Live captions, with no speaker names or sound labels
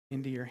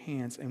into your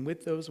hands. And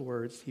with those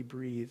words, he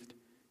breathed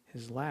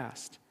his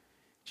last.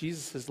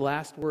 Jesus'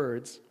 last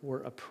words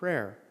were a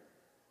prayer.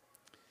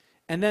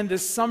 And then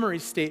this summary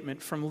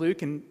statement from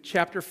Luke in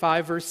chapter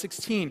 5, verse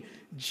 16.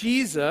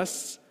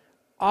 Jesus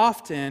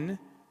often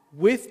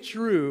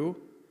withdrew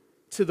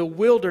to the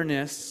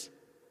wilderness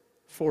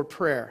for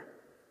prayer.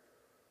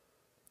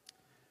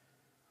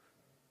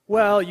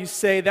 Well, you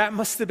say that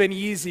must have been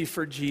easy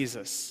for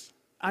Jesus.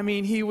 I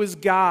mean, he was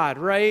God,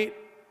 right?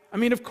 I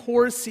mean, of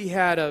course he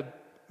had an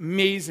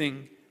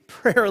amazing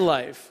prayer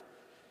life.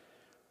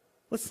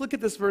 Let's look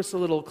at this verse a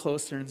little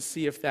closer and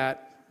see if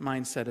that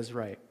mindset is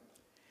right.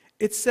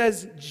 It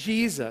says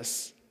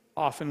Jesus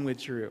often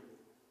withdrew,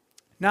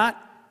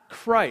 not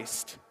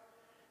Christ.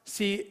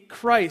 See,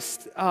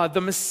 Christ,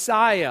 the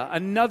Messiah,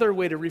 another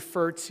way to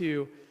refer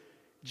to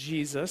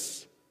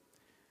Jesus,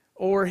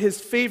 or his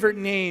favorite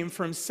name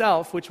for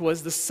himself, which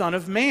was the Son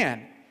of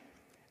Man.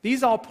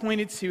 These all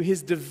pointed to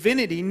his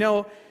divinity.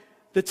 No,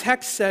 the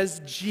text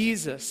says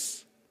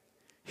Jesus,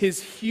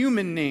 his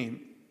human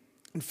name.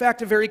 In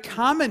fact, a very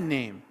common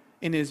name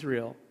in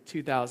Israel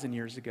 2,000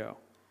 years ago.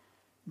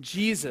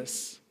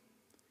 Jesus.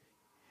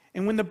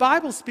 And when the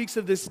Bible speaks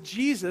of this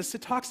Jesus,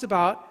 it talks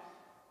about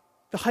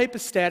the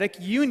hypostatic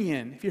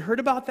union. Have you heard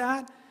about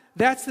that?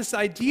 That's this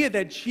idea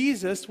that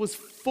Jesus was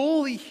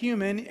fully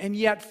human and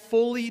yet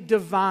fully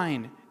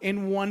divine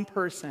in one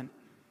person.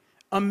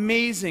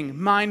 Amazing,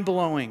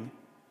 mind-blowing.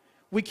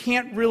 We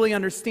can't really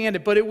understand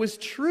it, but it was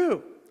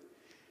true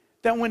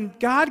that when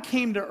God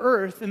came to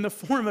earth in the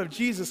form of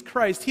Jesus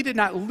Christ, he did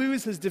not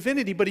lose his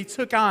divinity, but he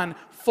took on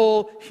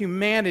full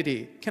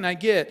humanity. Can I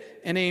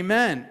get an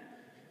amen?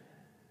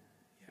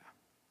 Yeah.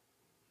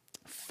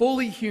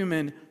 Fully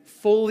human,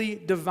 fully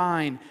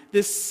divine.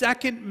 This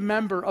second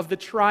member of the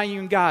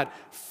triune God,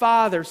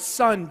 Father,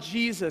 Son,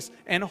 Jesus,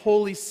 and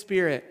Holy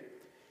Spirit,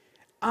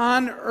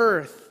 on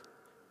earth,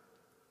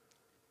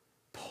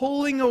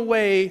 pulling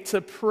away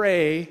to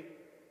pray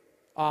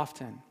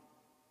often.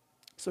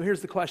 So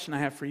here's the question I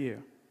have for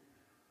you.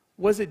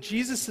 Was it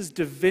Jesus'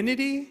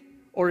 divinity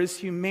or his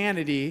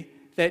humanity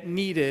that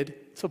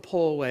needed to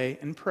pull away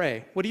and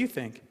pray? What do you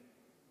think?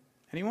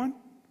 Anyone?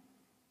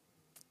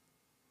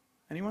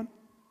 Anyone?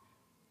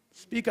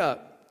 Speak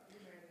up.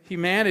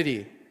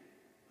 Humanity.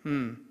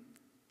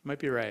 Might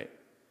be right.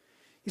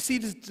 You see,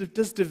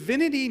 does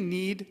divinity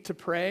need to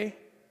pray?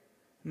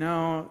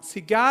 No. See,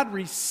 God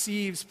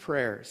receives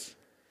prayers.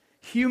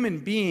 Human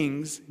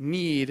beings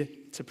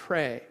need to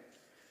pray.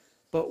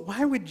 But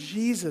why would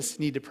Jesus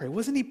need to pray?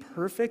 Wasn't he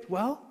perfect?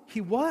 Well, he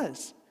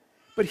was.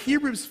 But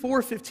Hebrews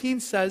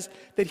 4:15 says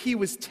that he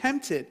was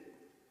tempted.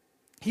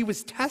 He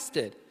was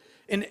tested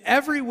in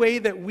every way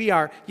that we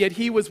are, yet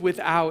he was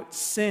without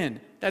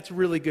sin. That's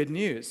really good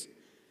news.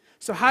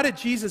 So how did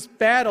Jesus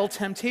battle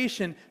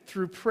temptation?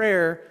 Through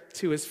prayer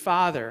to his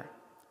Father.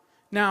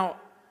 Now,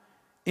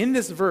 in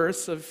this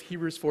verse of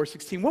Hebrews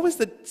 4:16, what was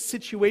the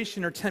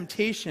situation or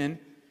temptation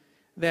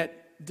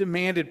that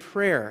demanded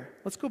prayer?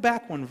 Let's go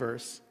back one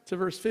verse to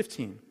verse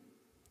 15.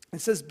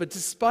 It says, but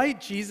despite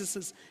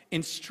Jesus'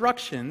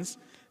 instructions,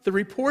 the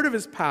report of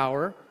his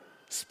power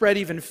spread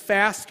even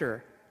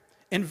faster,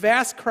 and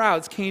vast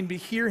crowds came to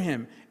hear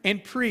him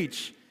and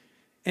preach,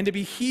 and to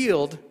be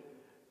healed,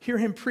 hear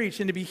him preach,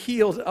 and to be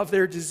healed of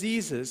their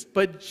diseases.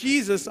 But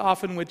Jesus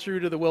often withdrew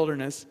to the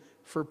wilderness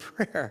for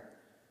prayer.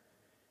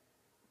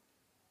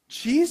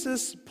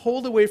 Jesus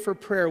pulled away for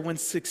prayer when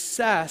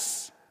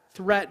success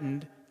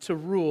threatened to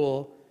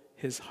rule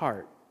his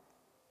heart.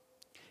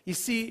 You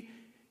see,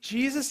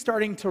 Jesus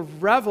starting to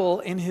revel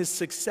in his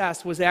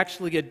success was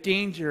actually a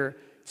danger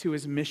to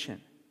his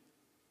mission.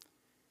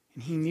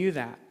 And he knew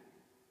that.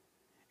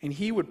 And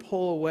he would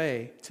pull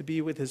away to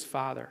be with his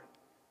Father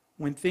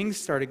when things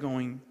started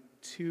going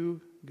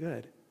too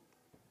good.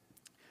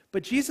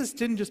 But Jesus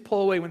didn't just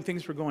pull away when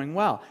things were going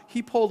well.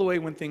 He pulled away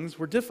when things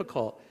were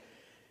difficult.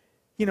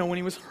 You know, when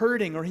he was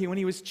hurting or when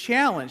he was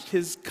challenged.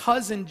 His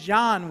cousin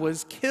John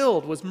was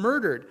killed, was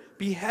murdered,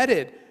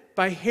 beheaded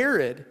by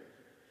Herod.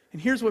 And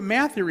here's what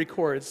Matthew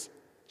records,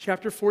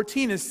 chapter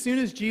 14. As soon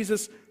as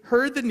Jesus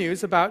heard the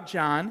news about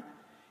John,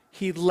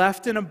 he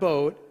left in a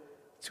boat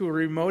to a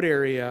remote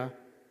area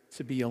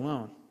to be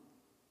alone.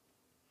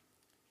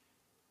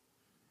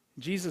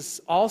 Jesus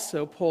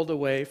also pulled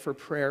away for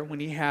prayer when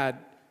he had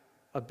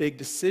a big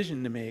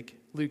decision to make.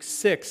 Luke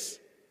 6.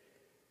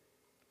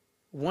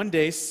 One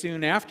day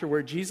soon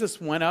afterward, Jesus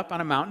went up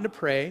on a mountain to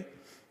pray,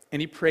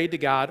 and he prayed to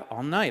God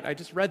all night. I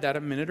just read that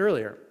a minute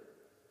earlier.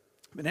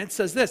 But then it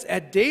says this,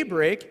 at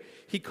daybreak,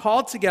 he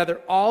called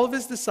together all of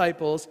his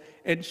disciples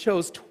and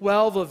chose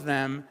 12 of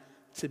them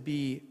to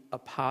be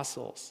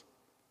apostles.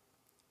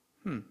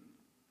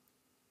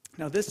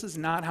 Now, this is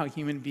not how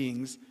human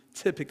beings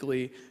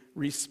typically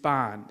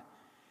respond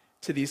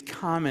to these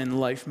common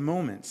life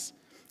moments.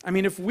 I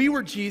mean, if we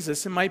were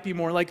Jesus, it might be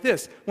more like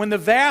this. When the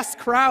vast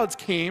crowds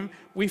came,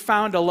 we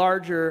found a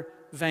larger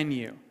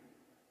venue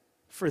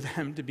for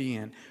them to be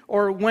in.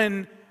 Or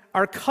when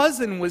our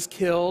cousin was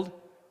killed,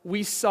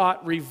 we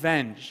sought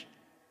revenge.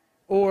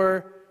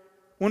 Or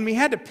when we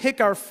had to pick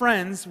our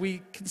friends,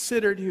 we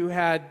considered who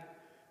had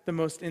the the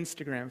most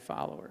Instagram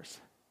followers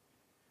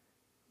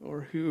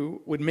or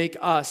who would make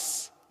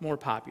us more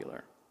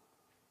popular.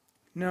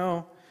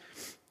 No,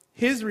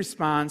 his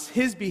response,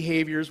 his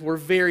behaviors were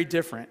very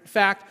different. In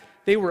fact,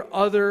 they were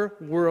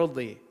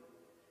otherworldly.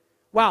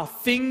 Wow,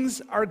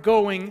 things are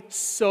going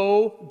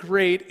so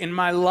great in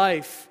my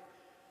life.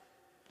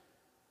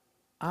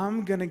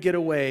 I'm going to get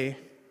away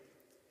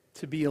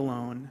to be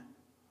alone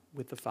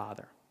with the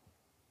Father.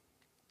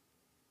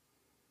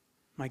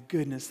 My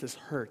goodness, this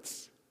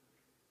hurts.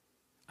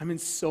 I'm in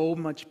so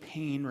much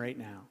pain right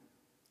now.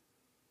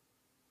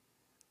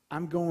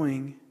 I'm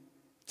going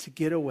to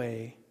get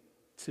away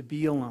to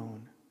be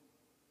alone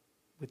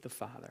with the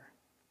Father.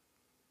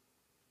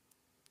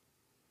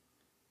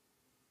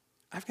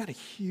 I've got a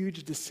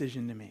huge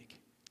decision to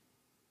make.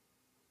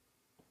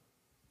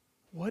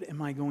 What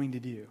am I going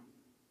to do?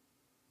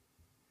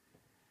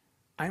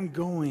 I'm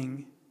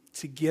going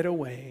to get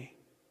away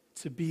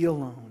to be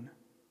alone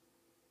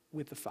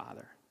with the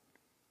Father.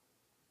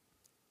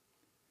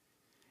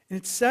 And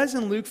it says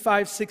in Luke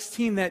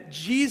 5:16 that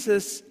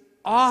Jesus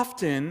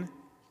often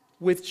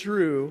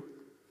withdrew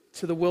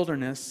to the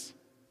wilderness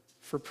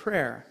for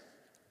prayer.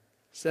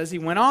 It says he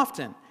went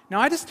often. Now,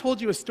 I just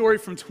told you a story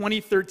from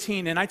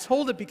 2013, and I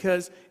told it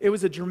because it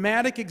was a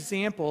dramatic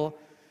example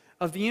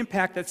of the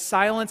impact that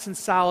silence and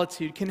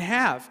solitude can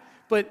have.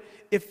 But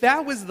if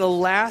that was the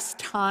last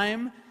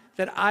time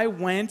that I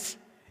went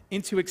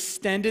into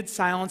extended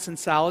silence and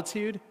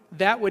solitude,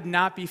 that would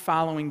not be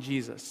following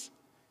Jesus,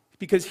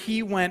 because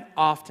he went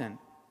often.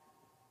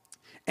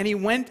 And he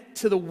went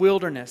to the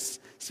wilderness.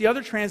 See,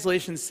 other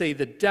translations say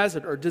the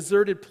desert or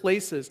deserted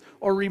places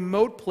or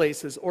remote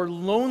places or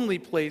lonely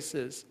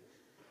places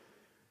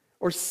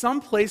or some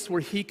place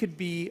where he could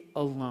be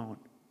alone.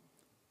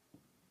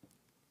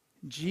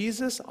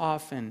 Jesus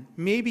often,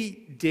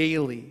 maybe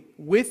daily,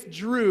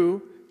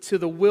 withdrew to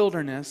the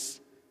wilderness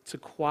to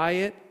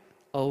quiet,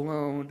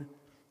 alone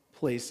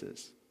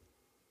places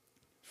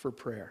for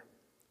prayer.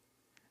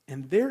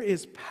 And there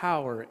is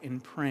power in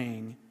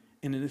praying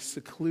in a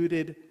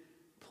secluded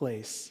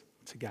place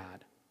to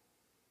God.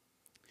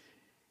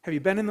 Have you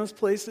been in those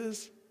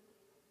places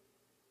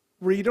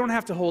where you don't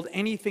have to hold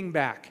anything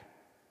back?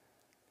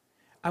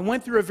 I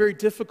went through a very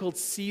difficult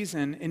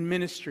season in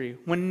ministry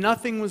when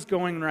nothing was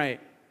going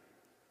right.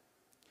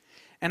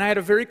 And I had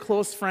a very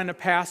close friend, a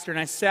pastor, and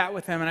I sat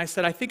with him and I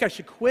said, I think I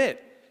should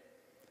quit.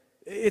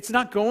 It's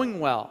not going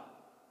well.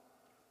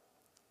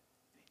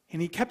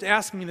 And he kept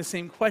asking me the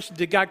same question,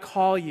 did God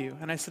call you?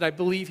 And I said, I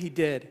believe he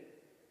did.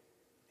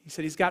 He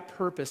said, he's got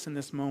purpose in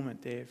this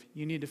moment, Dave.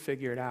 You need to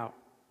figure it out.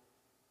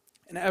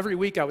 And every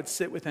week I would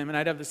sit with him and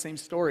I'd have the same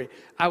story.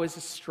 I was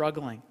just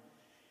struggling.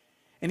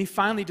 And he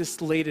finally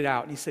just laid it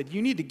out. And he said,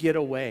 you need to get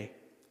away.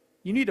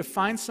 You need to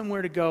find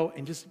somewhere to go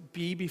and just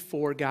be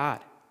before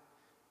God.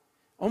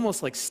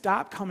 Almost like,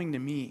 stop coming to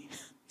me.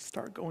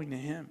 Start going to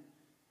him.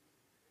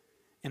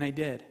 And I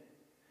did.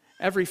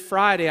 Every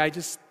Friday, I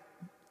just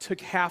took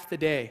half the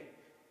day.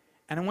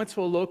 And I went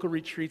to a local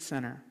retreat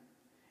center.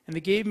 And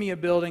they gave me a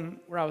building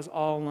where I was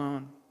all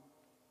alone.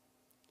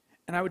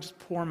 And I would just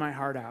pour my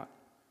heart out.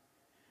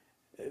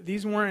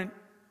 These weren't,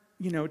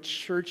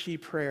 churchy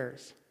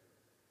prayers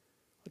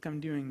like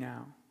I'm doing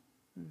now.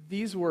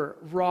 These were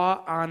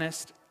raw,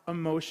 honest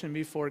emotion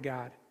before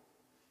God.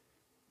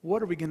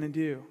 What are we going to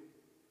do?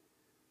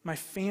 My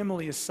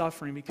family is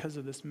suffering because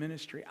of this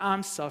ministry.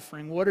 I'm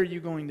suffering. What are you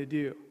going to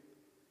do?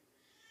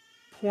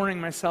 Pouring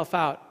myself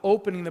out,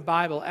 opening the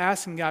Bible,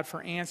 asking God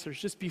for answers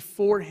just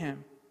before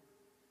him.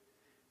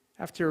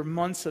 After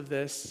months of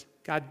this,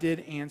 God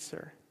did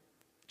answer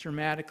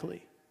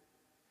dramatically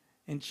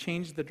and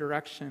changed the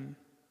direction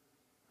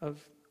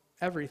of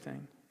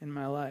everything in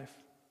my life.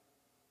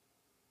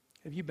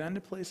 Have you been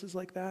to places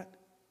like that?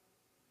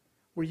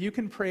 Where you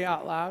can pray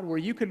out loud, where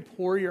you can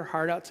pour your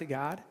heart out to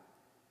God?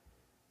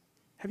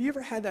 Have you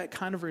ever had that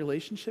kind of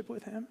relationship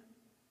with him?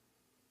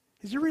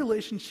 Is your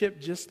relationship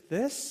just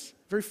this,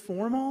 very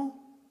formal?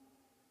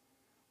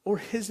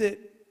 Or is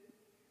it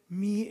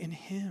me and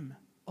him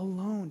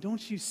alone?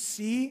 Don't you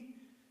see?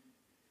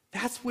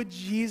 That's what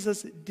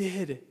Jesus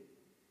did.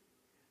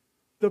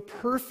 The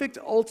perfect,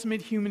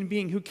 ultimate human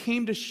being who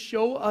came to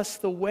show us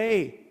the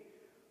way,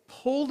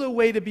 pulled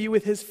away to be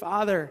with his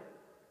Father.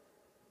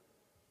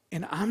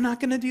 And I'm not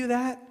going to do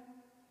that?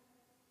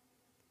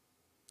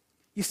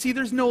 You see,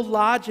 there's no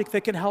logic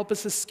that can help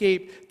us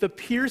escape the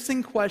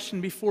piercing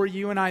question before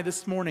you and I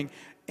this morning.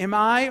 Am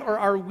I or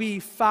are we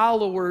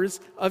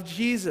followers of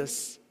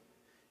Jesus?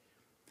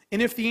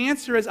 And if the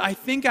answer is, I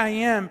think I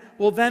am,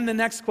 well, then the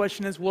next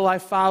question is, will I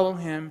follow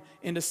him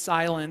into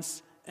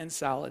silence and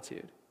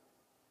solitude?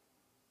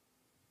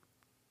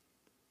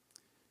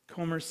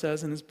 Comer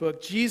says in his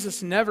book,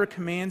 Jesus never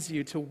commands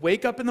you to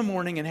wake up in the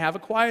morning and have a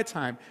quiet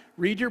time.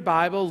 Read your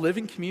Bible, live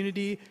in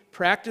community,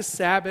 practice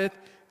Sabbath,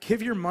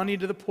 give your money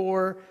to the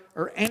poor,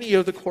 or any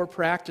of the core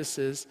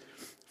practices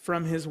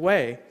from his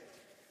way.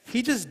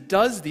 He just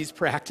does these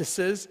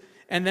practices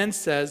and then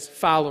says,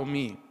 follow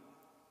me.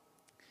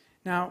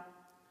 Now,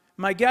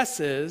 my guess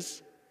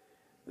is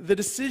the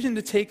decision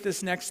to take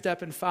this next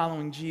step in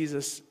following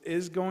Jesus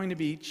is going to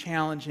be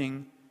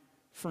challenging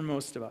for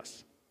most of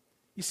us.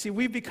 You see,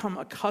 we've become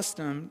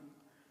accustomed,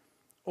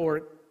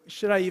 or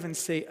should I even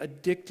say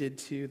addicted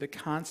to, the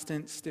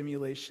constant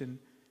stimulation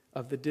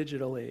of the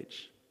digital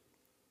age.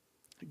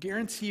 I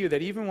guarantee you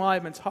that even while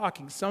I've been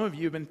talking, some of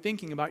you have been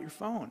thinking about your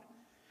phone.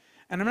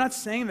 And I'm not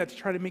saying that to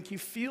try to make you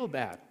feel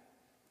bad.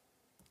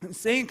 I'm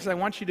saying because I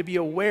want you to be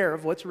aware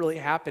of what's really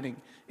happening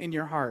in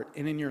your heart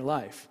and in your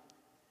life.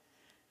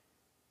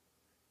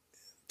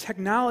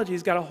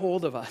 Technology's got a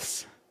hold of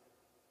us.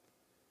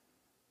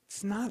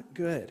 It's not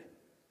good.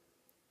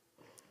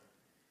 I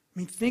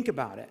mean, think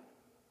about it.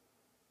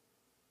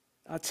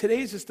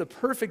 Today's just the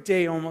perfect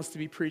day almost to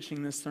be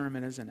preaching this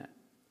sermon, isn't it?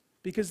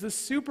 Because the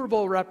Super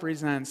Bowl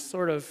represents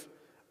sort of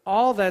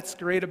all that's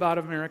great about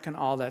America and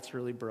all that's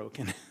really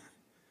broken.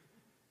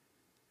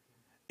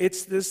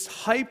 It's this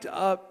hyped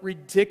up,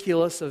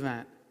 ridiculous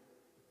event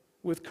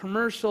with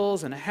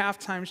commercials and a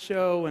halftime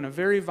show and a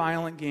very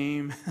violent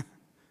game.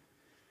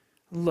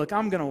 Look,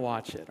 I'm going to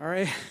watch it, all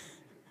right?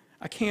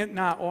 I can't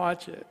not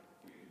watch it.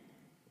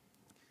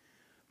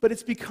 But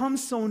it's become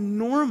so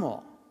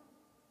normal.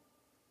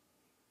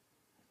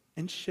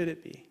 And should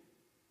it be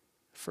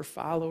for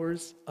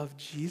followers of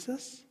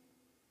Jesus?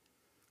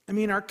 I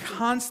mean, our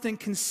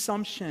constant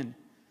consumption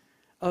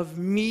of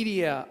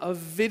media, of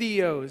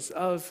videos,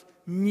 of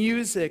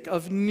music,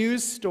 of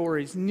news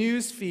stories,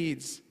 news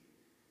feeds,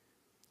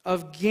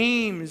 of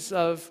games,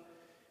 of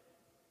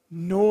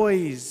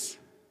noise,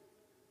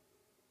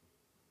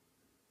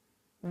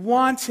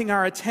 wanting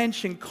our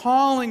attention,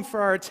 calling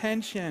for our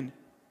attention,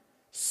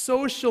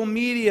 social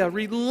media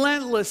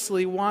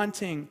relentlessly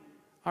wanting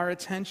our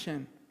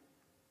attention.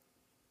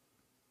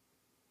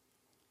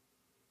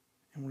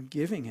 And we're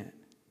giving it.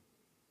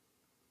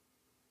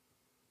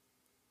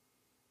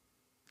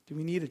 Do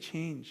we need a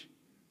change?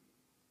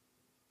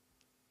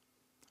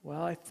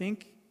 Well, I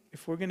think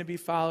if we're going to be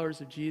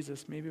followers of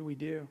Jesus, maybe we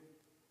do.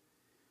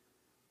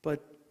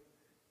 But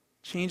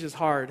change is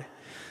hard.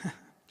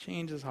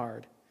 Change is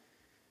hard.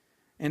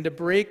 And to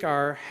break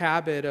our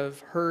habit of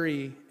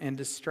hurry and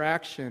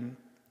distraction,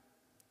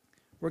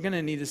 we're going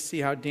to need to see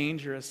how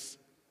dangerous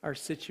our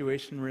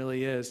situation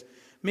really is.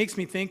 Makes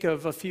me think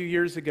of a few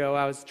years ago,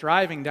 I was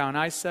driving down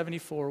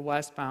I-74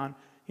 westbound,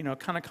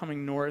 kind of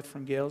coming north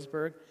from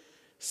Galesburg,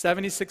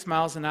 76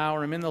 miles an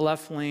hour. I'm in the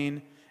left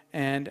lane,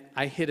 and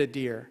I hit a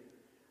deer.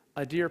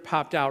 A deer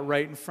popped out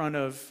right in front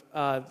of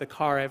the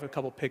car. I have a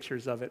couple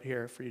pictures of it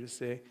here for you to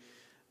see.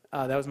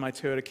 That was my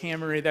Toyota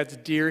Camry. That's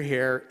deer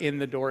hair in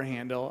the door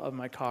handle of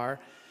my car.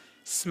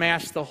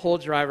 Smashed the whole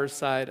driver's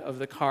side of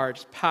the car,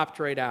 just popped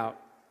right out.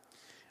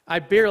 I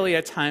barely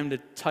had time to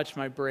touch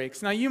my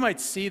brakes. Now, you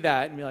might see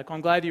that and be like, "Oh,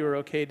 I'm glad you were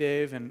okay,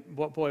 Dave," and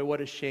what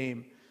a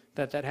shame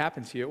that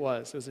happened to you. It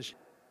was a shame.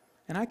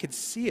 And I could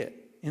see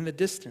it in the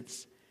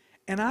distance.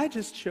 And I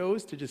just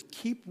chose to just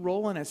keep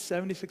rolling at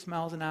 76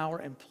 miles an hour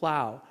and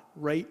plow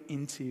right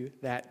into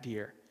that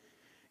deer.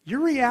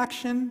 Your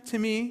reaction to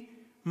me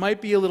might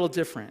be a little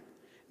different.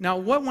 Now,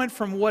 what went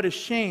from what a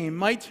shame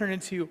might turn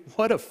into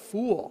what a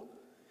fool.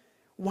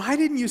 Why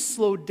didn't you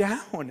slow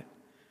down?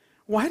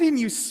 Why didn't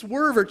you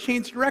swerve or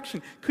change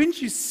direction?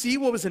 Couldn't you see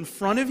what was in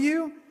front of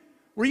you?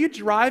 Were you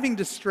driving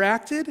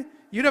distracted?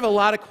 You'd have a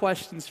lot of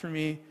questions for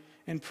me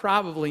and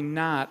probably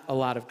not a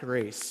lot of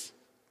grace.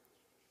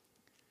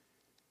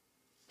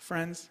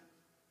 Friends,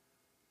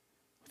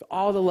 with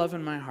all the love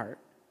in my heart,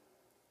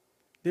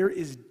 there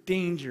is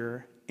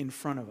danger in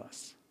front of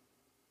us.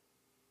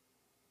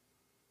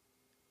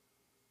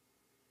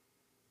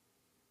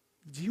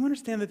 Do you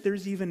understand that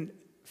there's even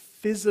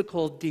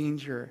physical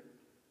danger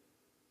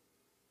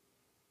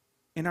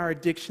in our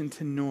addiction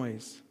to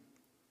noise?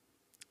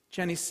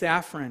 Jenny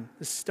Safran,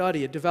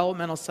 a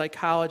developmental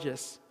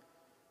psychologist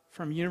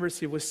from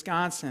University of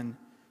Wisconsin,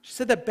 she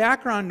said that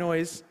background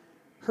noise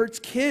hurts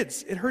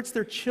kids. It hurts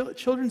their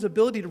children's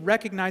ability to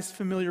recognize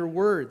familiar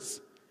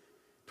words.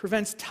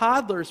 Prevents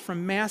toddlers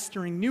from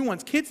mastering new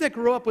ones. Kids that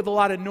grow up with a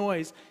lot of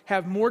noise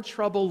have more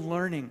trouble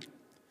learning.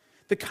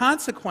 The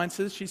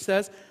consequences, she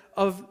says,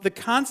 of the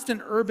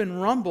constant urban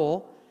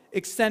rumble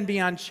extend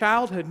beyond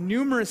childhood.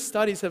 Numerous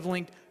studies have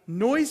linked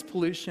noise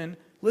pollution,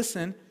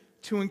 listen,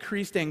 to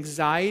increased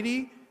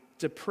anxiety,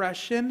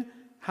 depression,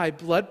 high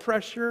blood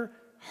pressure,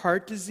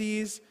 heart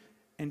disease,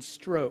 and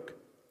stroke.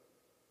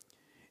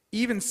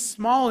 Even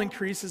small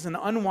increases in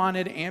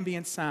unwanted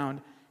ambient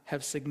sound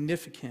have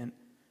significant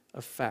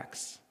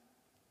effects.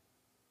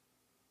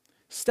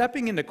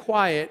 Stepping into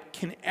quiet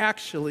can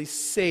actually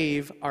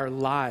save our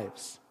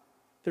lives.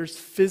 There's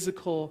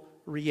physical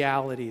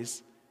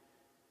realities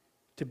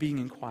to being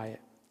in quiet.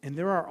 And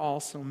there are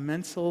also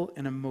mental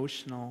and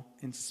emotional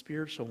and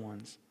spiritual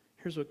ones.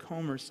 Here's what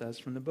Comer says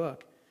from the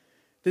book.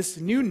 This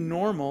new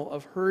normal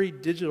of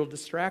hurried digital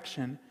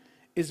distraction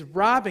is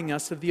robbing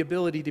us of the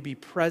ability to be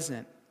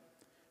present.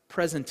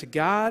 Present to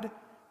God,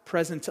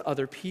 present to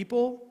other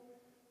people,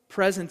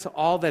 present to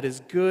all that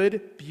is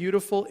good,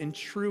 beautiful, and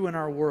true in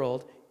our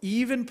world,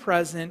 even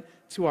present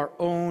to our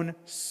own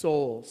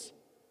souls.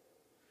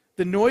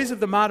 The noise of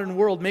the modern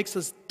world makes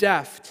us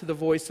deaf to the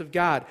voice of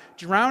God,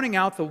 drowning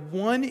out the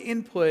one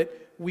input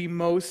we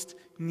most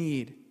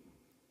need.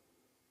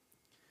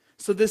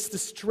 So this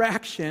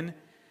distraction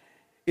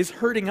is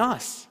hurting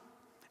us,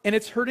 and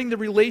it's hurting the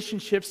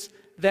relationships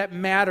that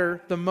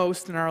matter the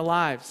most in our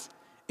lives,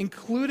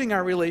 including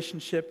our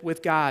relationship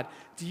with God.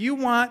 Do you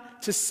want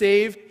to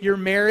save your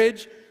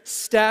marriage?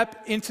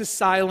 Step into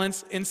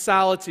silence and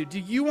solitude. Do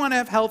you want to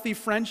have healthy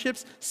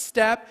friendships?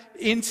 Step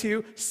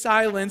into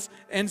silence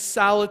and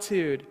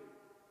solitude.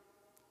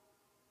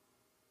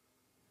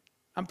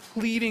 I'm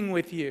pleading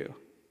with you.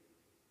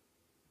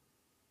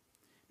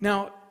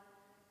 Now,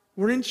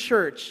 we're in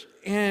church,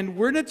 and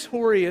we're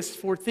notorious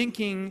for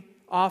thinking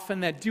often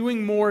that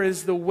doing more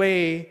is the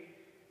way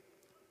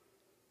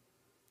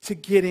to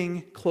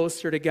getting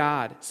closer to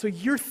God. So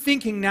you're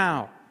thinking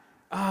now,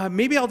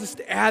 maybe I'll just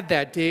add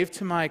that, Dave,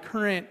 to my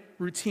current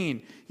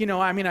routine.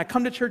 I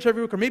come to church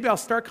every week, or maybe I'll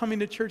start coming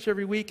to church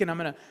every week, and I'm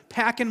going to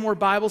pack in more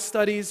Bible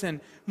studies and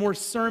more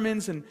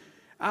sermons, and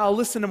I'll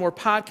listen to more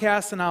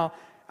podcasts, and I'll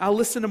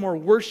listen to more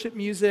worship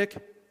music.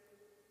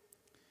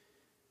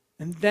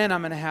 And then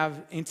I'm going to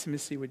have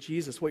intimacy with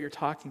Jesus, what you're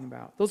talking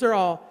about. Those are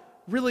all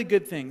really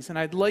good things, and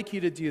I'd like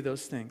you to do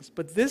those things.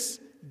 But this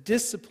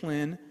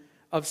discipline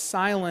of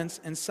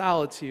silence and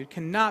solitude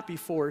cannot be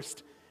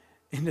forced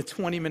into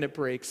 20-minute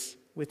breaks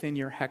within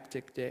your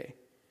hectic day.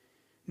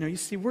 You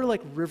see, we're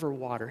like river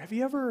water. Have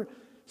you ever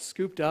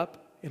scooped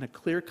up in a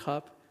clear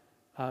cup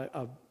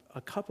a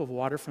cup of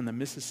water from the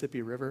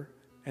Mississippi River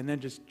and then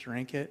just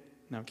drank it?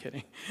 No, I'm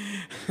kidding.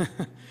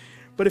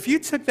 But if you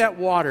took that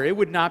water, it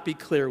would not be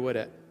clear, would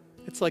it?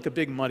 It's like a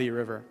big muddy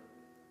river.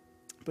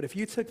 But if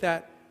you took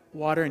that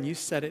water and you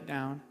set it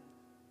down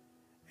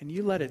and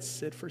you let it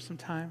sit for some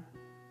time,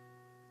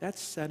 that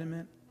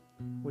sediment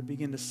would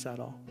begin to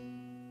settle.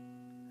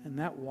 And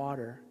that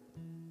water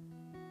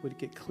would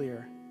get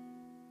clear.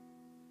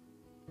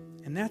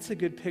 And that's a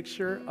good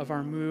picture of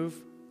our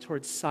move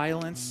towards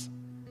silence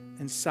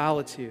and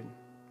solitude.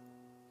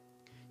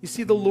 You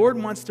see, the Lord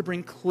wants to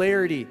bring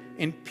clarity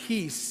and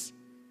peace.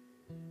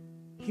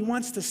 He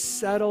wants to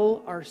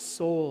settle our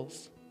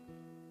souls.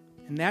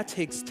 And that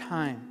takes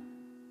time.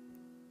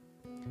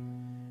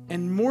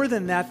 And more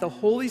than that, the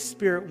Holy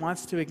Spirit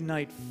wants to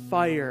ignite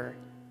fire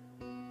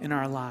in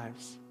our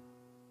lives.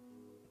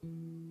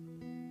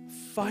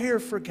 Fire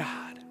for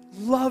God,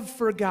 love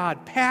for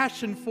God,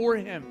 passion for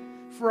Him,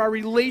 for our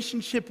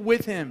relationship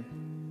with Him.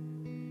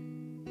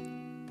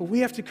 But we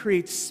have to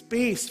create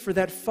space for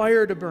that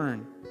fire to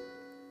burn.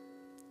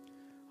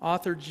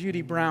 Author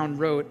Judy Brown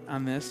wrote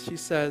on this. She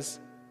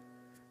says,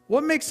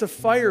 "What makes a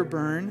fire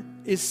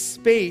burn is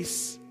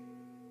space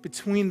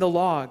between the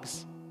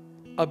logs,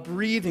 a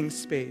breathing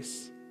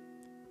space.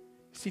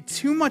 See,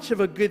 too much of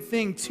a good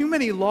thing, too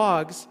many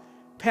logs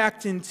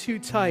packed in too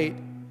tight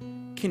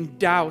can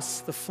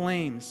douse the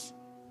flames,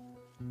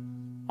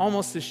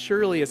 almost as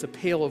surely as a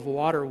pail of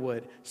water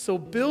would. So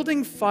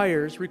building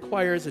fires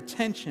requires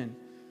attention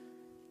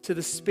to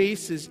the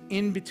spaces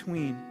in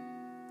between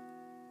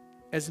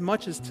as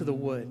much as to the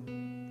wood.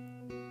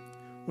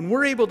 When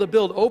we're able to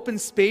build open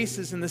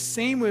spaces in the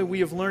same way we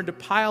have learned to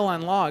pile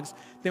on logs,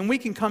 then we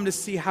can come to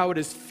see how it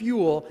is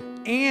fuel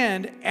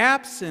and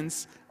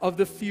absence of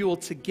the fuel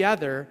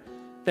together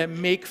that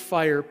make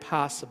fire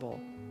possible.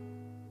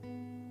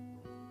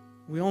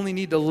 We only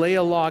need to lay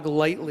a log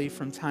lightly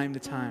from time to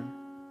time.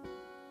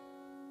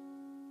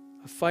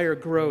 A fire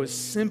grows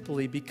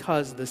simply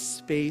because the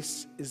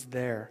space is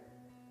there,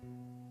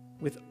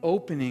 with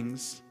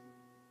openings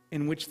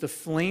in which the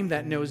flame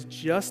that knows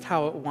just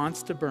how it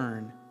wants to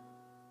burn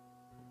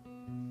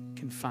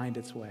can find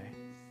its way."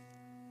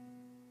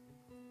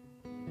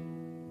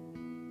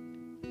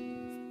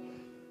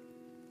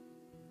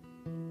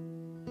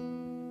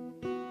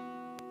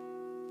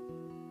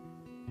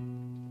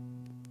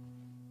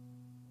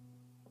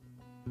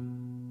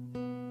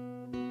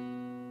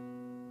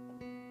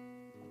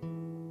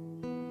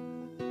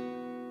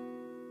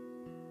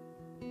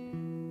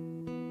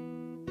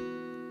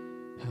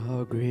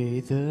 How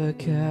great the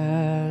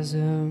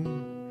chasm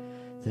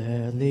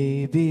that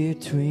lay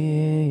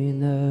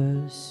between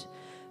us,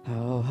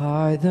 how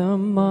high the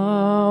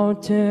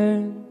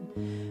mountain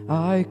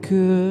I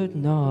could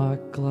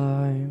not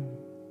climb.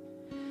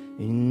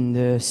 In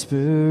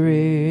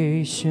desperation,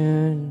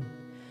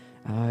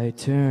 I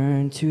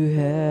turned to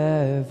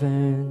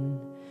heaven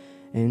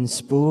and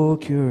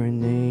spoke your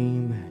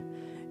name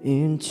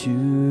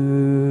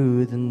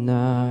into the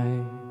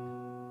night.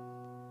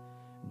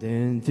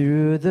 Then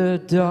through the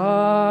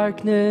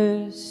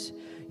darkness,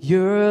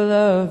 your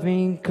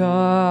loving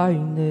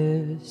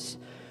kindness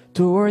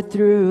tore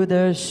through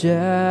the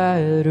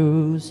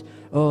shadows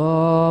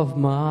of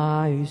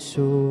my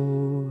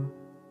soul.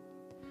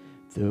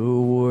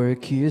 The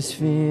work is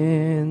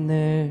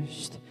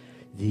finished,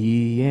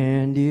 the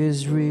end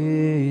is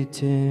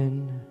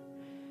written.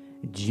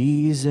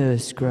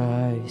 Jesus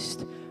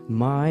Christ,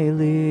 my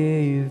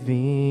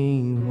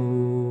living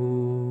hope.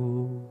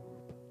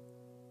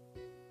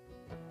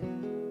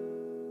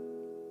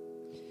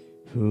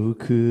 Who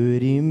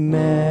could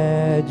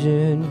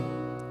imagine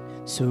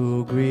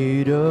so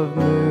great of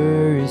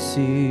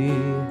mercy.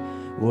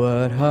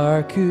 What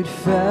heart could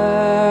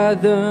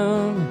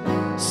fathom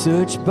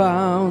such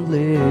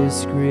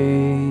boundless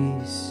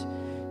grace?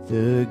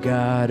 The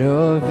God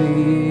of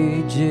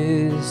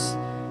ages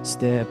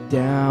stepped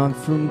down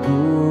from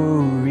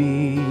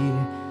glory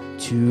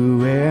to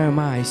wear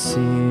my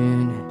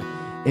sin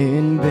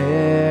and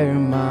bear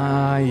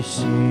my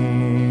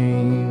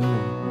shame.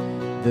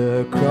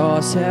 The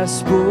cross has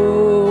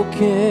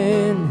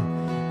spoken,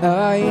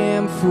 I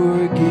am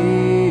forgiven.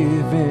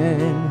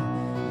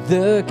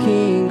 The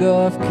King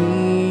of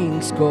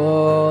Kings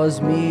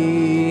calls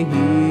me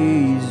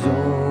his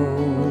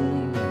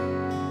own.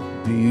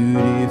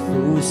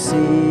 Beautiful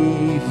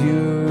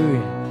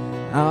Savior,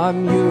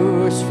 I'm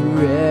yours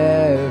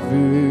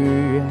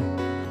forever.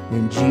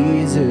 In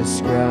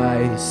Jesus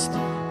Christ,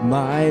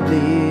 my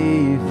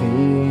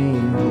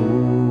living hope.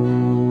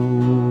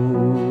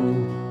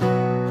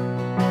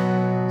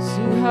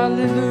 Sing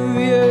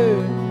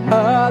hallelujah,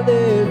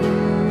 hallelujah.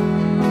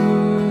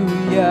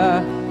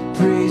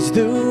 Praise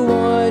the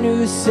one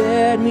who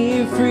set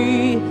me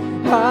free.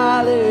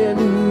 Hallelujah.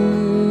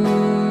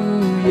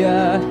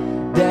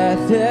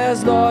 Death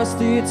has lost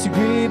its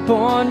grip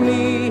on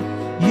me.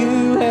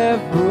 You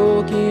have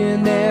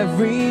broken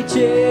every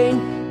chain.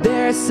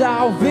 There's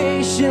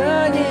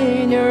salvation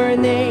in your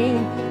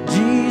name,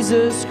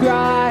 Jesus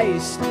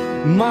Christ,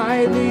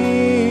 my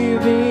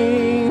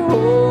living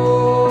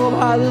hope.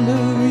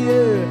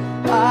 Hallelujah,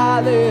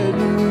 hallelujah.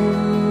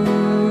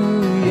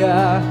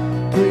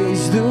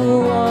 Praise the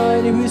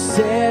one who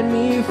set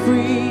me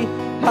free.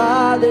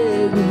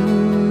 Hallelujah.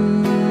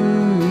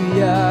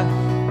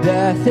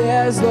 Death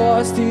has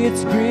lost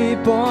its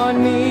grip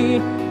on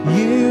me.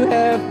 You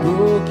have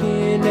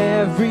broken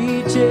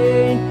every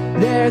chain.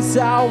 There's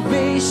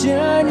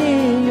salvation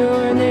in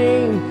your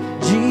name,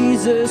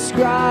 Jesus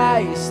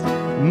Christ,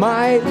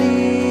 my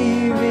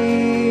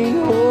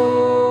living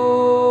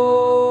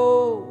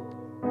hope.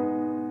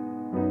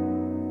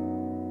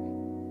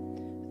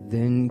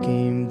 Then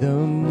came the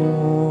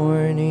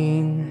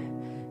morning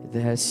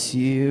that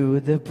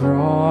sealed the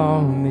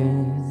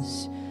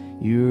promise.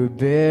 Your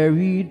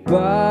buried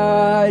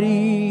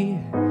body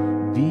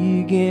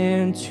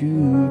began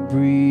to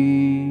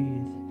breathe.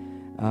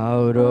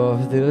 Out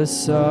of the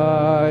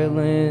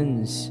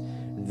silence,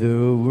 the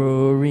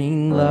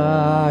roaring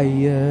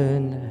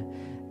lion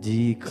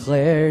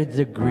declared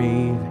the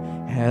grave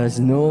has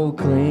no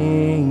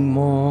claim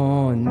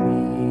on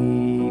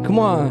me. Come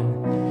on.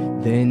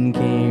 Then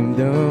came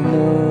the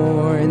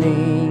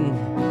morning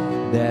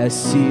that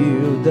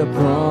sealed the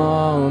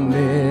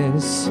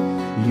promise.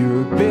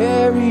 Your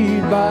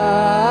buried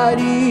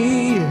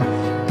body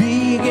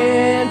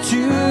began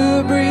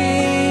to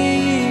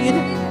breathe.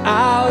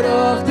 Out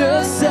of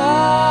the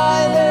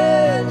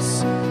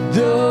silence,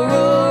 the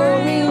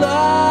roaring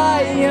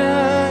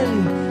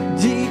lion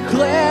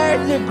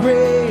declared the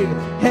grave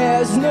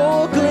has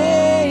no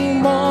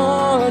claim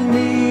on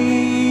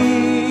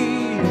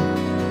me.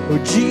 Oh,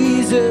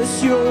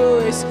 Jesus,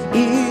 yours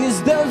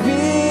is the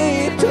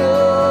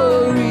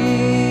victory.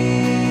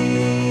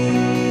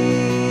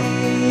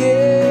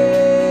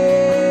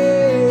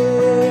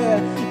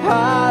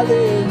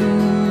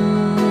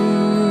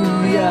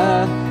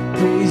 Hallelujah.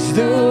 Praise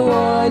the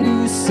one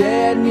who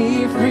set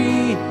me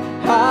free.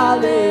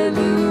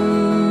 Hallelujah.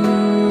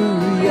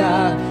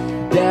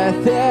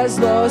 Death has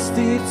lost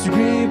its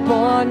grip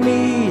on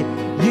me.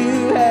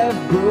 You have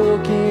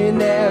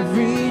broken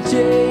every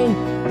chain.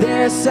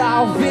 There's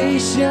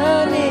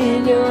salvation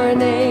in your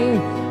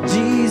name,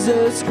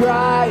 Jesus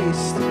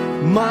Christ,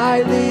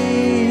 my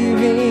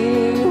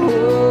living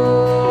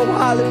hope.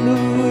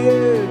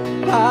 Hallelujah.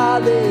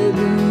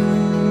 Hallelujah.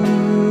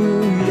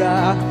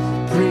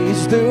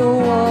 Praise the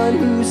one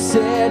who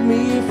set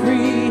me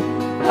free.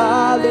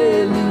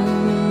 Hallelujah.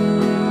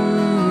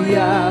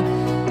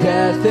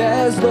 Death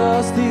has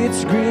lost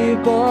its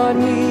grip on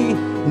me.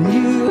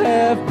 You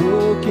have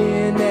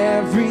broken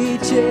every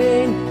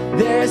chain.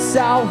 There's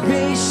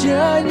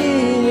salvation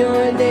in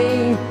your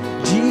name,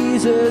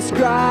 Jesus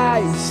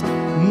Christ,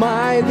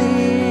 my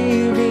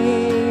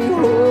living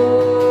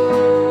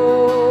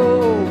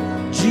hope.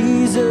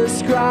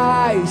 Jesus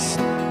Christ,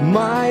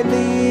 my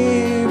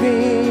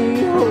living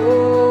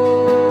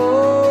hope.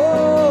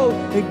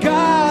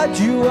 God,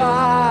 you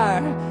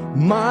are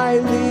my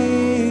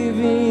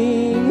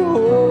living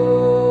hope.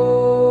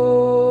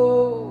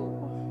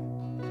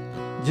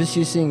 Just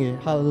you sing it.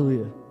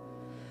 Hallelujah.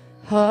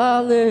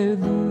 Hallelujah.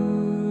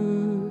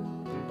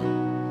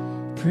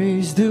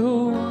 Praise the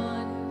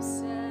one who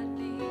set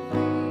me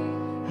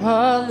free.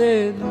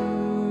 Hallelujah.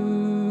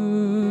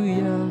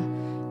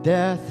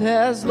 Death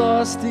has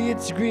lost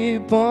its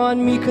grip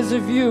on me because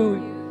of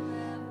you.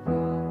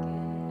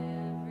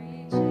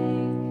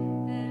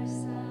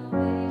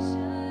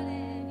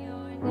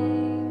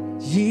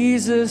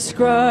 Jesus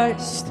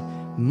Christ,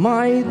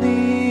 my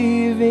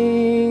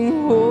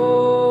living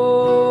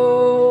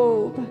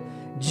hope.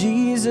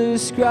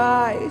 Jesus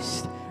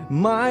Christ,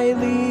 my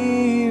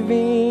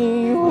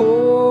living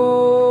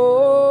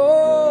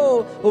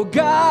hope. Oh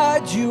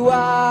God, you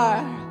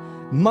are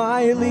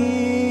my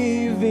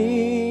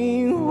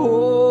living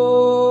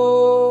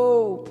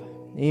hope.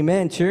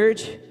 Amen,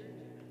 church.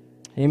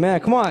 Amen.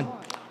 Come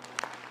on.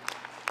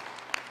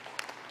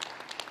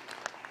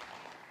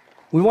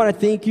 We want to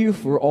thank you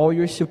for all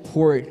your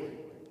support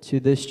to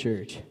this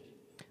church.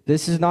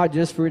 This is not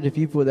just for the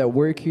people that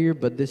work here,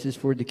 but this is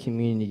for the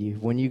community.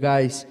 When you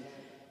guys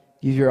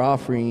give your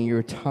offering,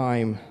 your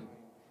time,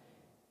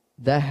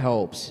 that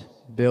helps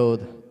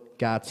build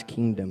God's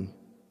kingdom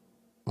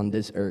on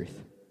this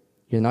earth.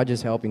 You're not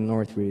just helping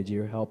Northridge,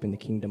 you're helping the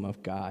kingdom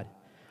of God.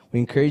 We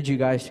encourage you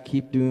guys to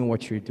keep doing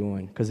what you're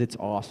doing because it's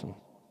awesome,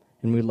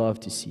 and we love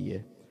to see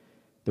it.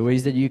 The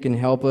ways that you can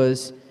help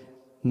us,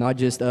 not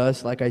just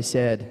us, like I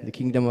said, the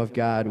kingdom of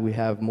God, we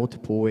have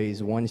multiple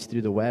ways. One is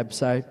through the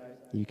website.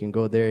 You can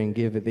go there and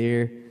give it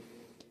there.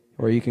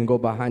 Or you can go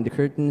behind the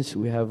curtains.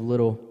 We have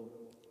little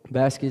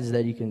baskets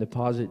that you can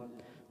deposit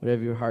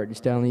whatever your heart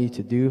is telling you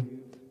to do.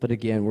 But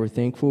again, we're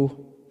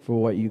thankful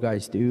for what you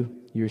guys do.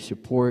 Your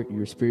support,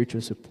 your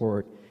spiritual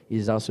support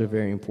is also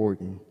very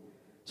important.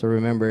 So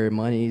remember,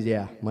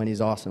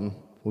 money's awesome.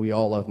 We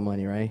all love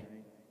money, right?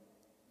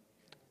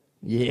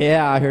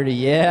 Yeah, I heard it.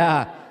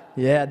 Yeah,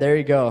 there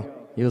you go.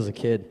 He was a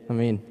kid. I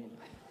mean,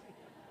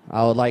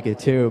 I would like it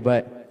too,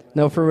 but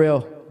no, for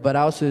real. But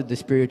also the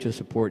spiritual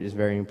support is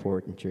very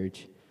important,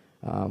 church.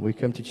 We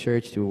come to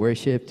church to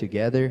worship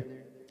together,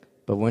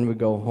 but when we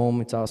go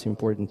home, it's also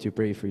important to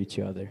pray for each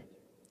other.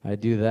 I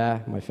do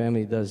that. My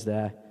family does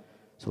that.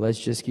 So let's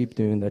just keep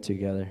doing that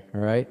together,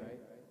 all right?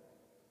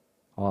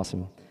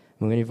 Awesome.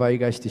 I'm going to invite you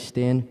guys to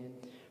stand.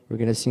 We're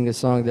going to sing a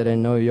song that I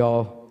know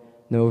y'all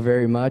know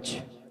very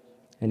much,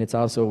 and it's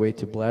also a way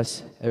to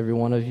bless every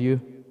one of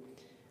you.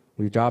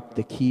 We dropped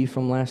the key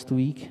from last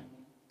week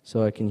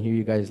so I can hear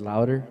you guys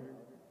louder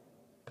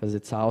because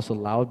it's also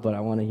loud, but I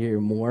want to hear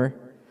more.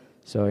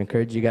 So I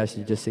encourage you guys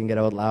to just sing it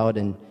out loud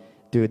and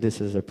do this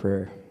as a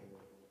prayer.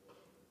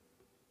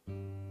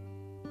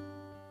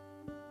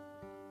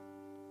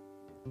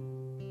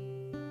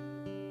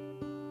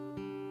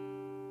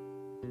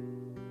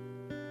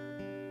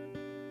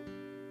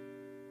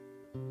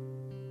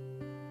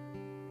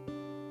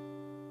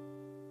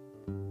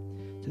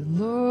 The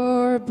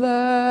Lord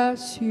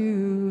bless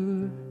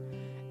you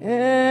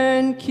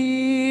and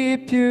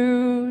keep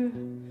you.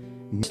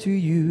 To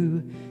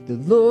you, the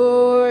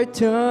Lord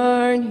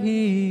turn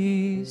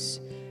His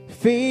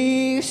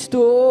face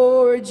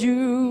towards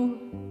you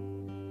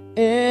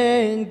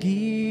and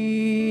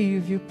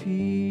give you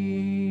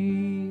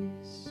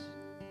peace.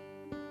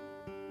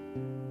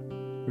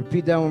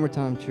 Repeat that one more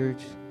time,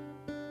 church.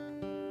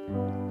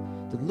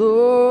 The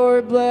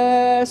Lord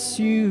bless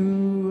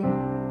you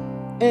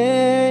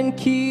and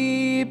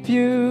keep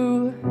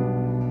you,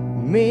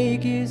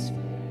 make His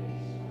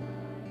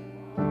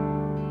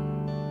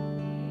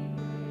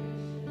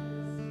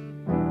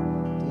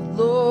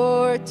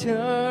Lord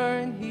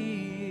turn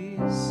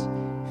His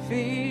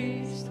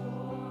face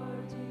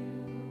toward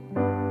you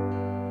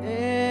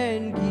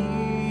and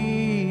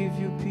give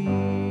you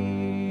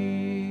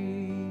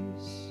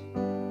peace.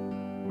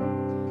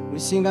 We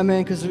sing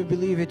amen because we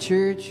believe it,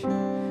 church.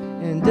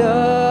 And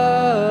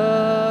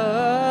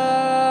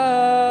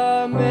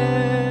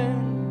amen,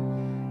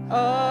 amen,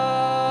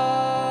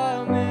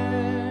 amen,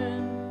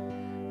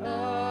 amen,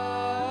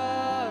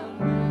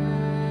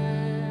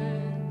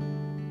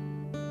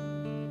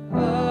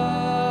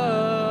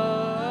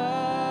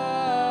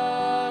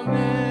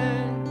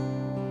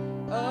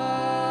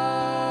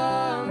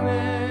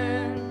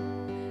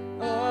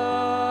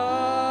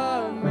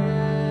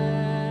 amen.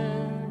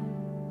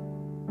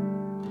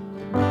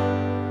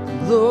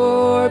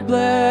 Lord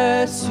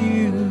bless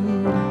you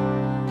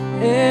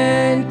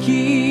and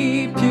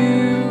keep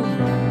you,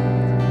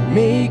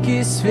 make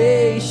His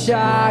face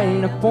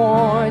shine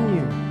upon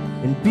you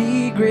and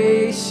be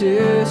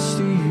gracious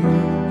to you.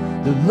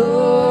 The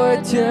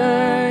Lord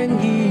turn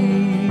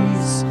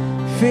His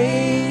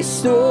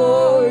face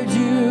toward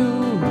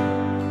you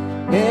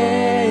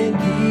and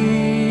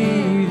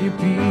give you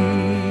peace.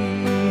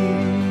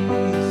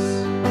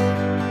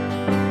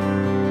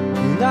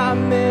 And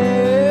amen.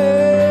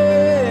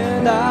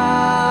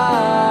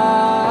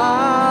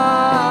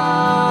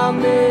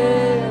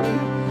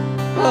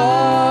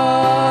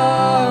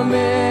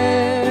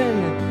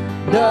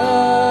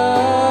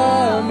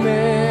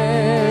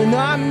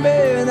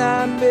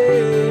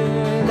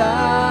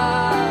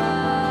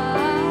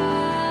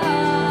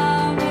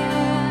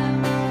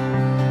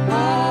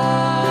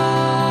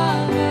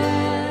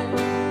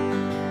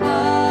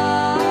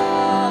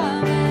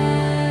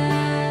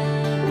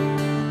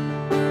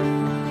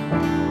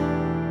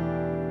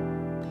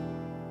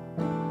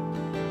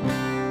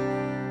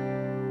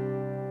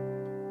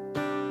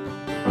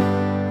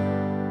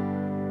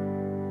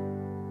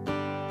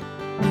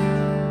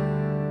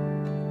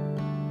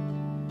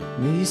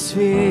 May His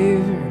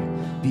favor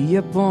be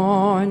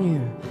upon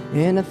you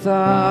in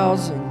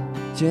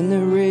 1,000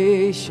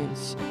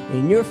 generations,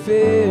 in your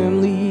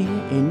family,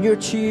 in your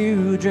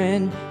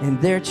children,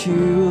 and their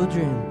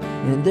children,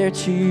 and their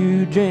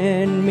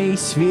children. May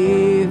His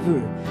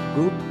favor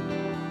go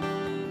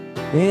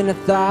in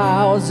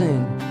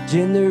 1,000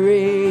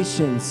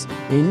 generations,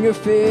 in your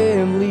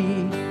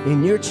family,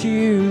 in your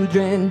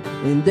children,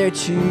 in their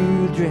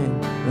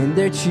children, in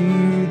their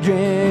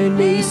children.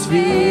 May His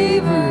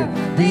favor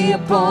be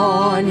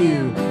upon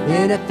you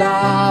in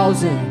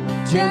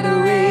 1,000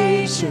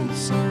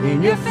 generations,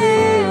 in your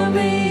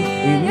family,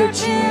 in your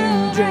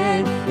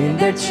children, in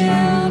their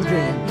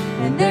children,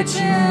 in their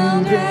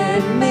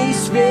children. May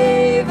His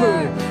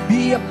favor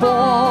be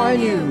upon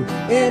you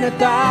in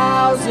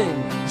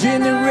 1,000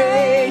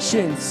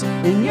 generations,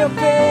 in your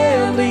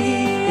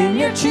family, in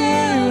your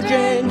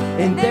children,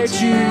 in their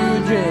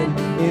children,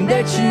 in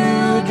their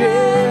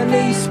children.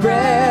 May His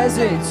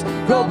presence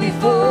go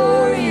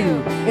before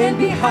you and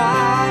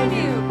behind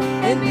you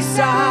and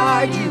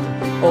beside you,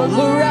 all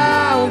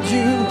around you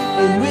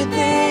and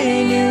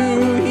within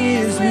you. He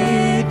is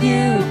with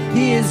you,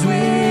 He is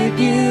with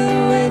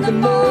you in the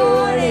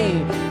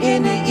morning,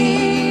 in the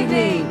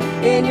evening,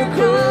 and you're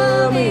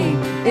coming,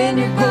 and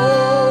you're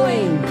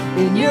going,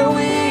 and you're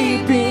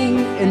weeping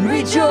and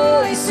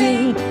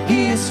rejoicing.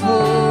 He is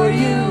for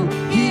you,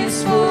 He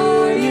is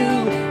for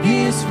you,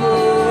 He is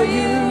for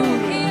you,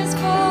 He is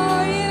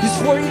for you, He's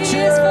for you,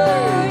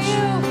 church.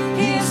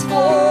 He is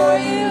for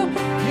you,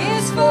 He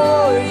is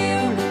for you,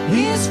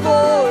 He is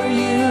for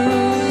you.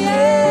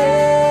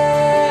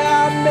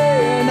 Yeah,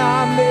 amen,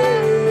 amen,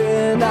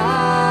 amen, amen,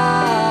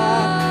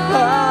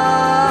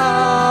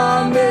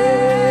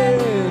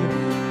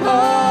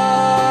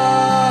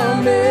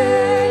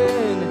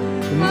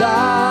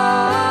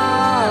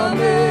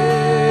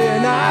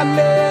 and amen,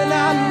 amen, amen,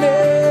 amen.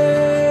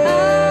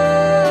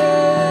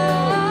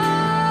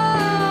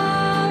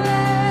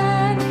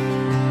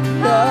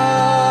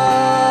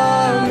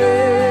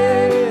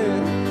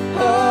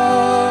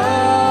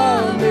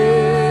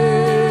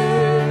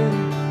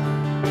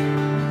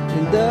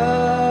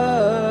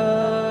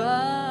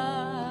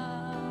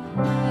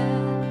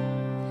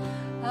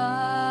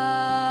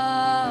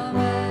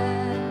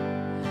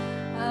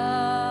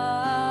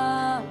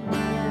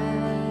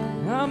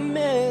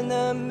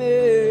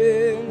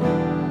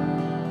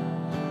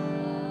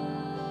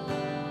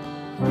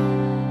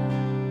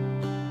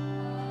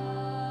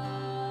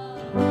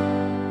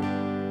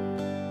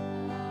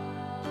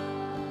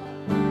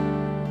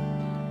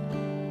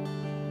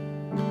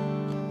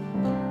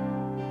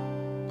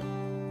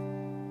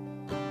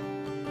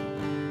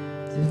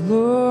 The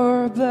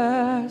Lord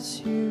bless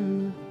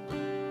you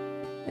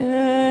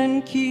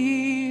and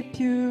keep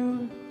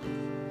you,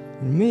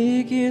 and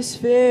make His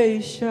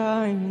face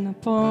shine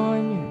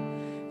upon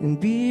you and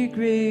be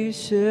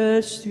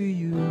gracious to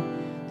you.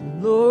 The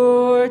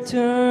Lord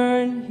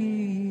turn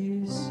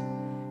His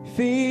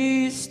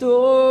face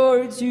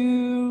towards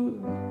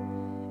you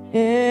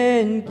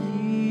and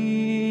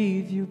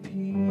give you peace.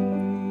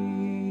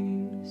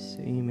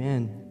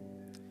 Amen.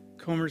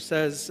 Comer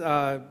says,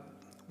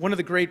 one of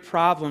the great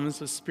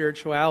problems of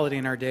spirituality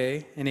in our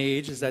day and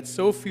age is that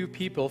so few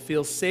people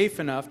feel safe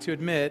enough to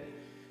admit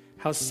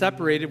how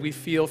separated we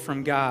feel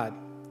from God.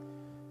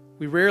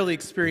 We rarely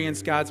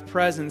experience God's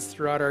presence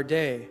throughout our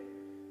day.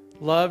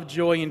 Love,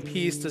 joy, and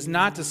peace does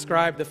not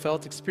describe the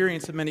felt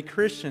experience of many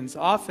Christians.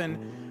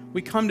 Often,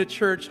 we come to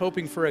church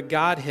hoping for a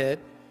God hit,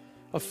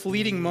 a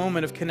fleeting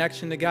moment of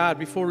connection to God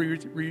before we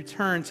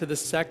return to the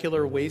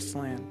secular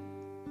wasteland.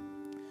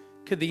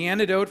 Could the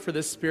antidote for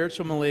this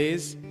spiritual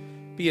malaise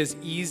be as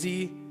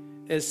easy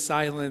as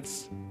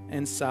silence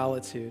and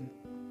solitude?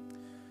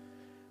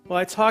 Well,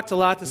 I talked a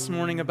lot this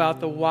morning about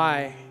the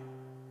why.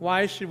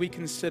 Why should we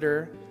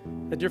consider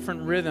a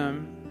different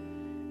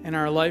rhythm in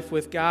our life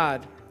with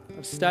God,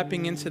 of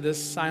stepping into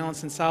this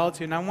silence and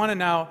solitude? And I want to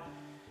now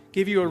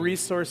give you a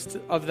resource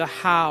of the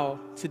how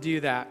to do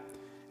that.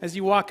 As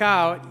you walk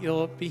out,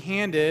 you'll be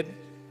handed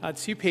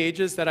 2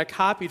 pages that I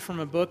copied from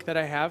a book that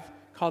I have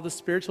called The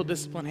Spiritual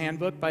Discipline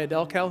Handbook by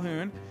Adele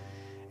Calhoun.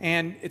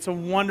 And it's a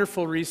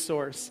wonderful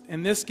resource.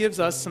 And this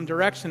gives us some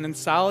direction in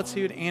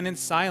solitude and in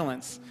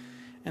silence.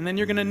 And then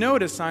you're going to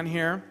notice on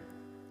here,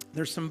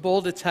 there's some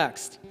bolded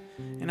text.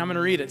 And I'm going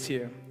to read it to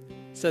you.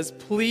 It says,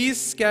 please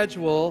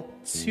schedule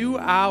 2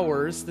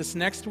 hours this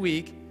next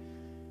week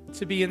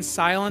to be in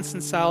silence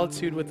and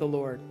solitude with the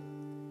Lord.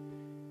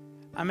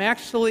 I'm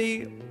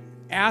actually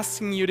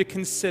asking you to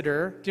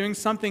consider doing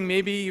something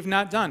maybe you've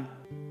not done.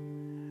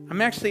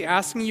 I'm actually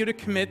asking you to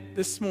commit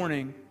this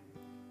morning,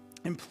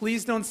 and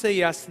please don't say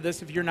yes to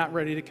this if you're not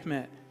ready to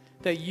commit,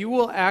 that you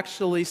will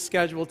actually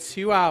schedule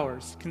 2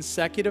 hours,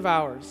 consecutive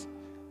hours,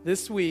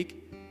 this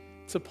week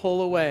to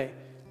pull away.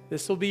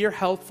 This will be your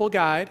helpful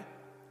guide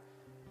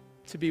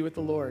to be with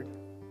the Lord.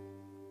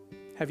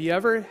 Have you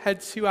ever had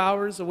 2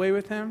 hours away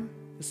with Him?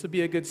 This would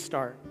be a good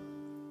start.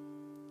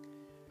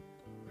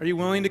 Are you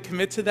willing to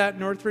commit to that,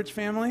 Northridge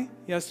family?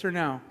 Yes or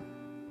no?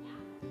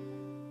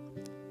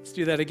 Let's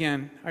do that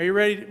again. Are you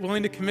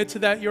willing to commit to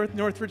that, your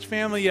Northridge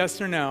family? Yes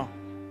or no?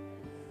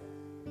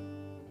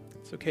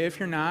 It's okay if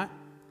you're not,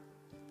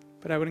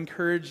 but I would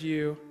encourage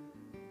you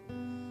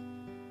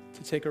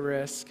to take a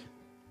risk.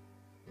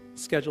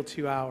 Schedule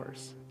 2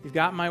 hours. You've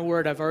got my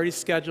word. I've already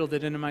scheduled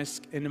it into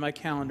my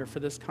calendar for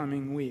this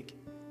coming week.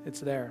 It's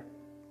there.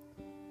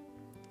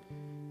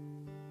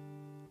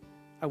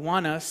 I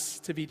want us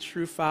to be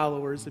true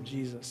followers of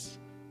Jesus.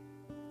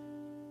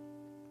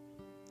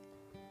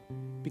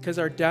 Because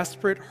our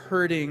desperate,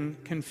 hurting,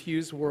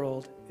 confused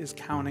world is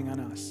counting on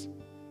us.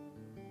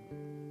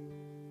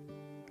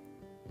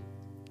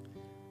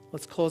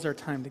 Let's close our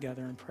time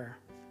together in prayer.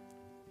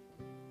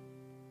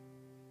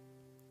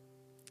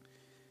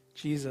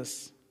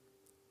 Jesus,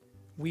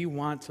 we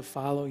want to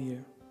follow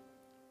you.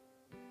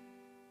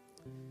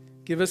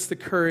 Give us the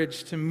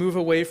courage to move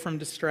away from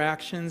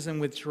distractions and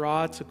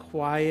withdraw to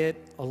quiet,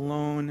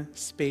 alone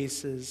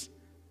spaces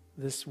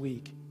this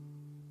week.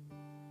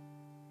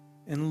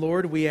 And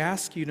Lord, we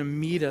ask you to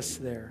meet us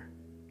there.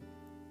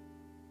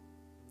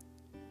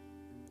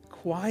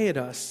 Quiet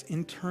us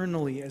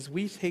internally as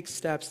we take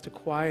steps to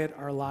quiet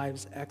our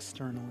lives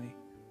externally.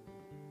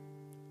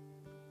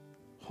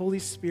 Holy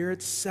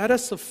Spirit, set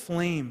us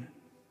aflame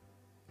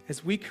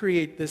as we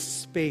create this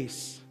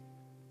space.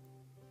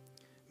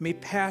 May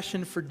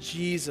passion for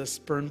Jesus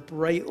burn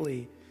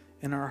brightly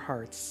in our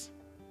hearts.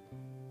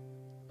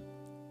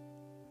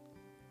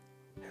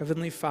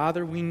 Heavenly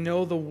Father, we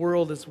know the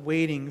world is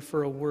waiting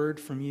for a word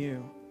from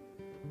you,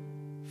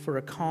 for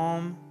a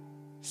calm,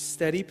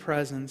 steady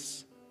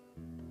presence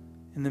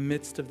in the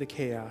midst of the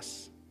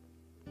chaos.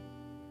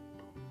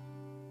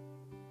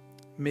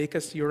 Make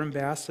us your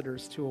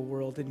ambassadors to a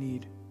world in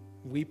need,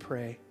 we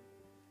pray,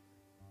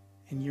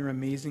 in your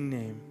amazing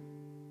name.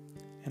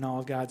 And all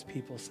of God's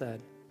people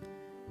said,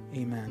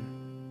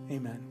 amen,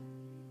 amen,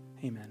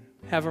 amen.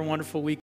 Have a wonderful week.